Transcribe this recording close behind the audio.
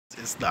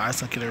It's the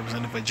Arsenal Killer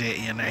represented by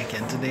JE and Nike,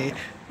 and today I'm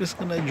just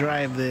gonna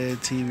drive the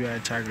Tvr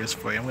Sagris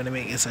for you. I'm gonna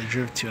make this a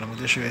drift tune. I'm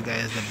gonna show you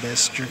guys the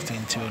best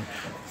drifting tune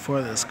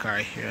for this car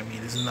here. I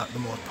mean, this is not the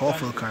most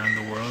powerful car in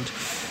the world,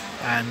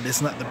 and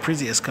it's not the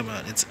prettiest come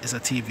out. It's a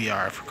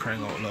TVR, for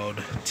crying out loud.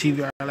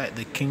 TVR are like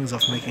the kings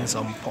of making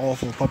some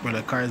powerful,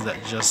 popular cars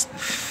that just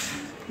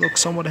look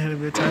somewhat ahead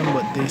of your time,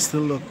 but they still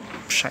look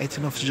shite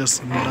enough to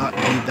just not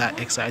be that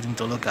exciting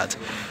to look at.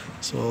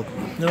 So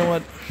you know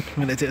what,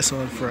 I'm gonna take this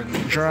one for a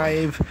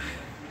drive.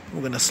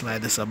 I'm gonna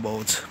slide this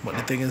about, but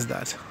the thing is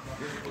that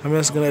I'm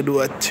just gonna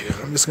do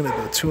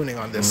tuning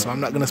on this, so I'm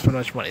not gonna spend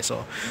much money.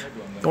 So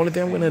the only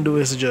thing I'm gonna do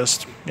is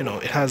just, you know,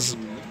 it has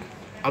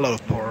a lot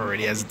of power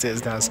already as it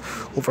is. It has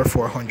over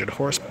 400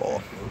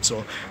 horsepower.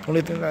 So the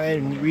only thing I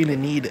really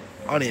need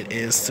on it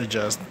is to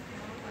just,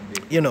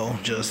 you know,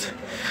 just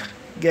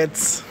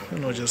get, you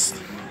know, just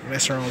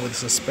mess around with the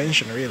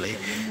suspension really.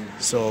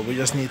 So we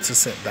just need to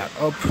set that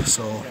up.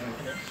 So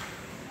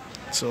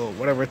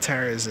whatever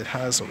tires it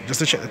has, so just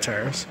to check the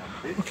tires.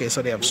 Okay,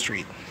 so they have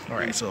street.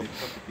 Alright, so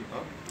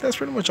that's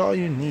pretty much all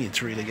you need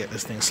to really get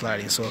this thing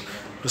sliding. So I'm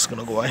just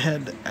gonna go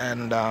ahead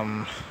and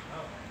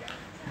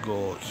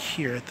go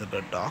here to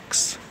the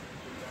docks.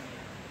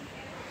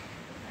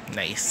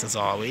 Nice as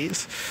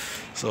always.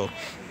 So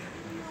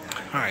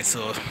alright,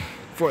 so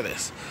for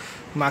this,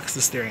 max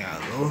the steering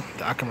angle.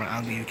 The camera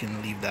angle, you can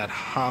leave that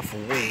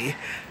halfway.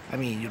 I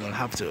mean, you don't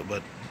have to,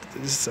 but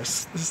this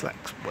is like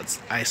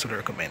what I would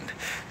recommend.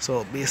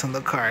 So based on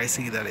the car, I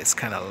see that it's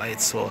kind of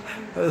light, so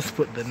let's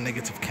put the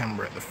negative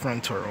camber at the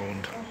front to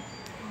around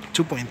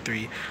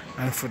 2.3,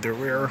 and for the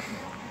rear,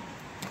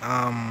 you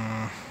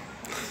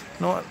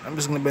know what, I'm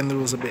just gonna bend the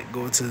rules a bit,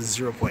 go to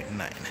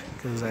 0.9,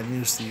 because I'm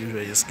used to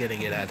usually just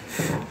getting it at,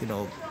 you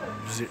know,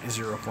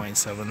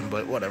 0.7,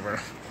 but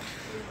whatever.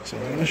 So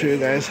I'm gonna show you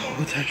guys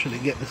how to actually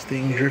get this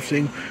thing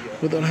drifting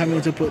without having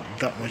to put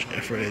that much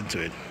effort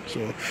into it.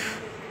 So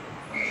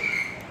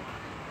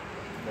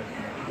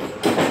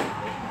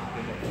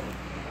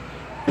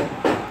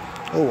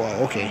oh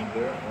wow, okay.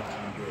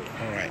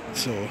 Alright,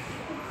 so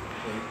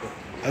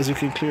as you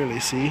can clearly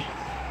see,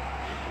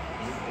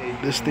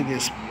 this thing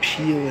is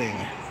peeling.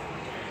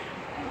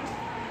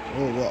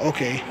 Oh wow,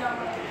 okay.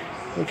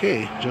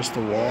 Okay, just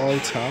the wall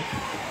top.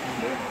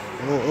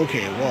 Oh,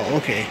 okay, wow,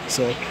 okay.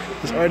 So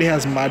this already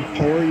has mad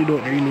power. You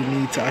don't really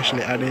need to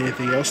actually add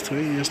anything else to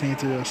it. You just need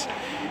to just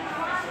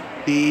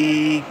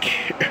be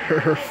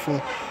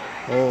careful.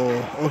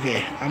 Oh,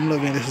 okay. I'm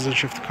loving this as a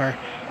drift car.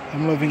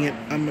 I'm loving it.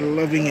 I'm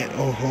loving it.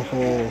 Oh, ho,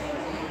 ho.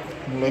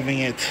 I'm loving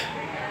it.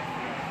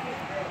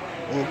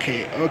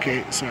 Okay,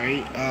 okay.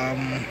 Sorry.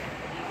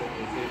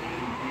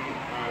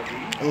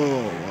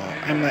 Oh, wow.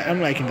 I'm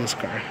liking this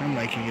car. I'm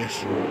liking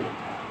this.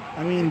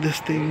 I mean,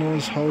 this thing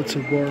knows how to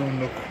go around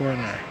the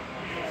corner.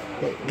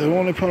 But the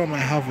only problem I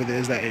have with it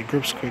is that it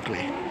grips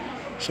quickly.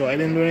 So I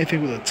didn't do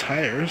anything with the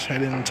tires. I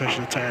didn't touch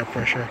the tire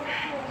pressure.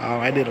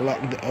 I did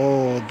lock the.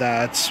 Oh,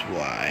 that's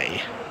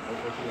why.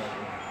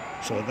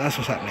 So that's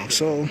what's happening.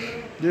 So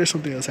there's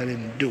something else I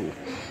didn't do.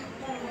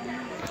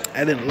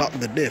 I didn't lock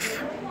the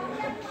diff.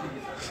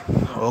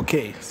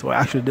 Okay, so I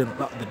actually didn't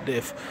lock the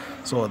diff.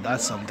 So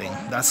that's something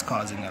that's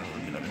causing a little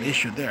bit of an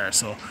issue there.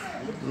 So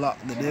lock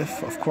the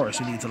diff. Of course,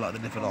 you need to lock the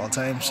diff at all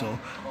times. So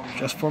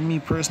just for me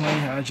personally,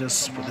 I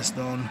just put this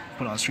down,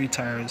 put on street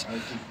tires,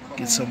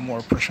 get some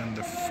more pressure on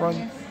the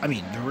front. I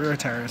mean the rear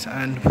tires,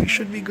 and we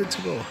should be good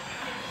to go.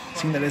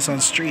 Seeing that it's on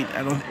street,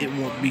 it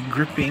won't be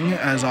gripping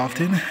as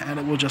often, and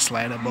it will just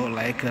slide about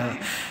like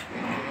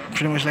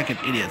pretty much like an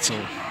idiot.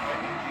 So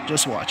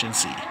just watch and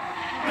see.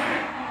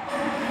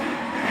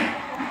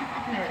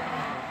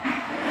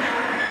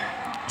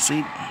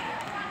 See?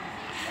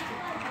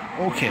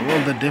 Okay,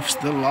 well the diff's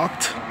still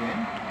locked.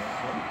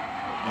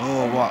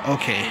 Oh wow,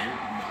 okay.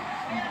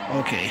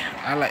 Okay,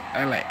 I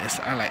like this.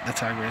 I like the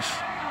Sagris.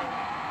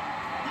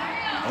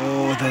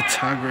 Oh, the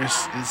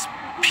Sagris is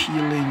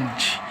peeling.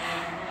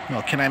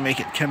 No, can I make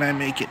it? Can I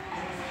make it?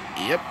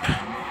 Yep.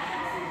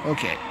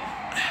 Okay.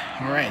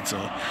 Alright, so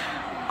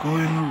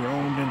going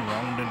around and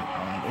round and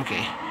round.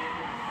 Okay.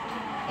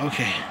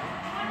 Okay.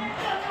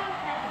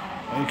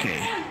 Okay.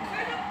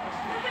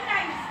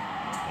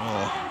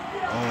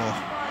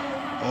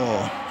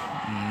 Oh,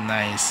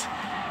 nice.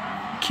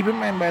 Keep in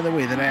mind, by the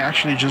way, that I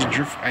actually just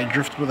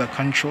drift with a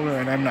controller,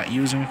 and I'm not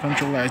using a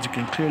controller. As you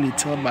can clearly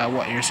tell by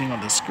what you're seeing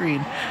on the screen,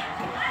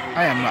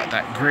 I am not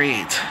that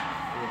great.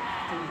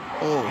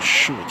 Oh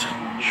shoot.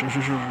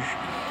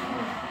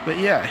 But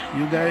yeah,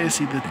 you guys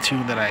see the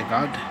tune that I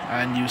got,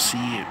 and you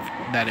see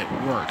that it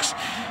works.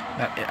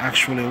 That it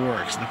actually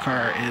works. The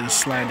car is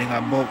sliding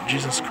above.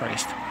 Jesus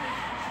Christ.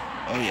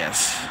 Oh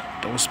yes.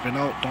 Don't spin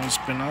out, don't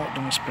spin out,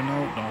 don't spin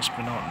out, don't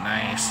spin out.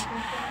 Nice.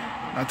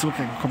 That looks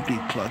like a complete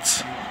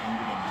klutz.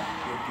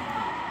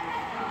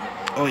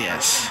 Oh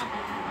yes.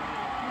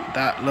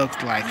 That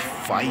looked like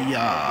fire.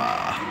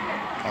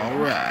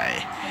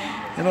 Alright.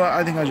 You know what,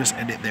 I think I'll just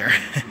end it there.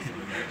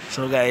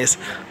 So guys,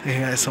 thank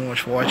you guys so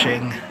much for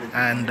watching,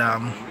 and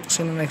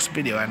see you in the next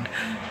video, and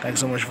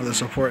thanks so much for the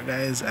support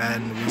guys,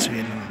 and we'll see you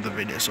in the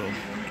video. So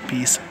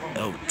peace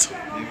out.